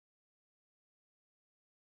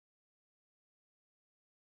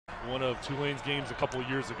one of Tulane's games a couple of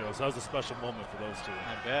years ago, so that was a special moment for those two.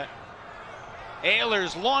 I bet.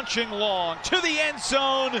 Ehlers launching long to the end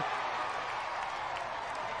zone.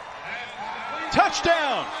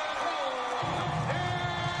 Touchdown!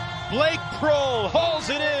 Blake Proehl hauls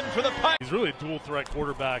it in for the Pirates. He's really a dual threat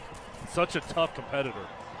quarterback, such a tough competitor.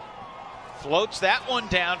 Floats that one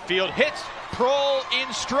downfield, hits Proehl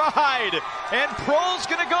in stride, and Proehl's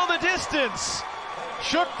gonna go the distance.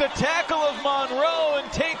 Shook the tackle of Monroe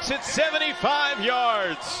and takes it 75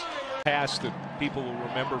 yards. Pass that people will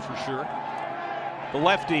remember for sure. The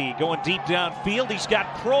lefty going deep downfield. He's got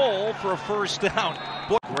Proehl for a first down.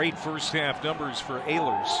 Boy, great first half numbers for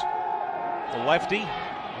Ehlers. The lefty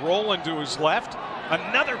rolling to his left.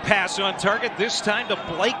 Another pass on target, this time to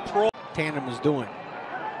Blake Proehl. Tandem is doing.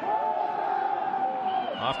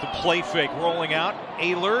 Off the play fake, rolling out.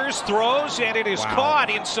 Ehlers throws, and it is caught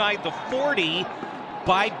inside the 40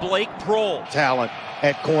 by Blake Proehl. Talent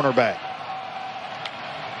at cornerback.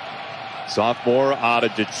 Sophomore out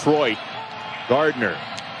of Detroit. Gardner.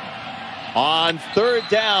 On third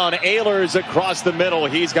down, Ehlers across the middle.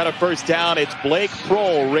 He's got a first down. It's Blake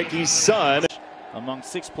Proehl, Ricky's son. Among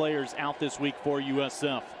 6 players out this week for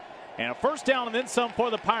USF. And a first down and then some for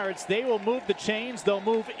the Pirates. They will move the chains. They'll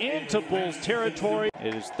move into Bulls territory.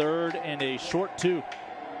 It is 3rd and a short 2.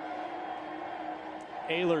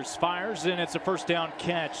 Ehlers fires, and it's a first down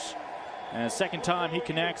catch. And a second time he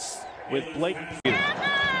connects with Blake.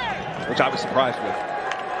 Which I was surprised with.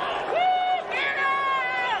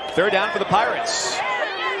 3rd down for the Pirates.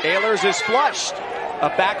 Ehlers is flushed. A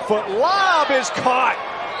back foot lob is caught.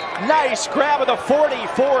 Nice grab at the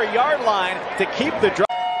 44-yard line to keep the drive.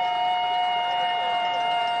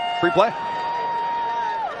 Free play.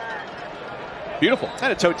 Beautiful.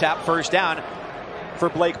 And a toe tap first down for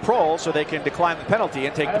Blake Proehl so they can decline the penalty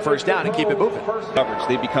and take the first down and keep it moving. Coverage.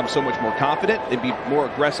 They become so much more confident. They'd be more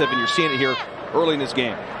aggressive, and you're seeing it here early in this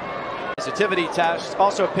game. Sensitivity test,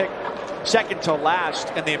 also picked second to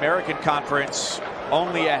last in the American Conference,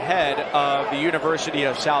 only ahead of the University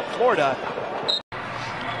of South Florida.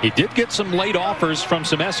 He did get some late offers from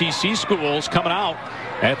some SEC schools coming out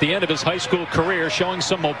at the end of his high school career, showing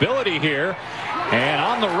some mobility here. And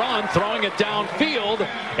on the run, throwing it downfield,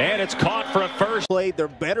 and it's caught for a first. Played their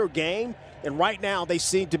better game, and right now they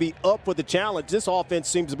seem to be up with the challenge. This offense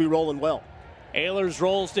seems to be rolling well. Ehlers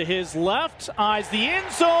rolls to his left, eyes the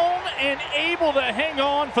end zone, and able to hang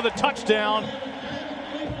on for the touchdown.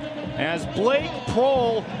 As Blake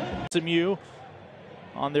Proehl, SMU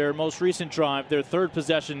on their most recent drive, their 3rd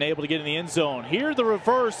possession, able to get in the end zone. Here the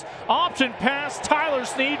reverse option pass. Tyler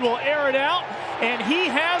Snead will air it out, and he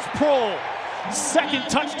has Proehl. 2nd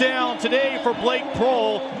touchdown today for Blake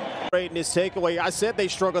Proehl. In this takeaway, I said they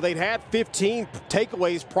struggled. They'd had 15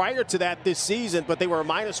 takeaways prior to that this season, but they were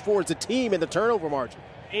 -4 as a team in the turnover margin.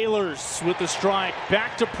 Ehlers with the strike,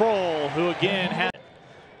 back to Proehl, who again had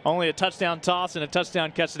only a touchdown toss and a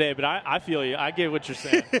touchdown catch today, but I feel you. I get what you're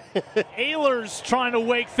saying. Ehlers trying to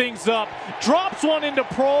wake things up, drops one into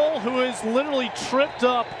Proehl, who is literally tripped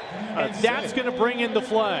up, and that's going to bring in the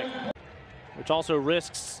flag, which also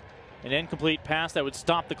risks an incomplete pass that would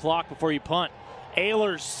stop the clock before you punt.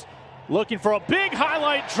 Ehlers looking for a big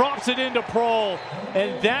highlight, drops it into Proehl,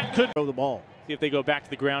 and that could throw the ball. See if they go back to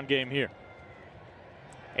the ground game here.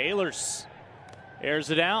 Ehlers airs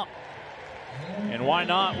it out, and why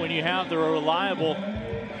not when you have the reliable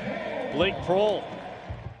Blake Proehl.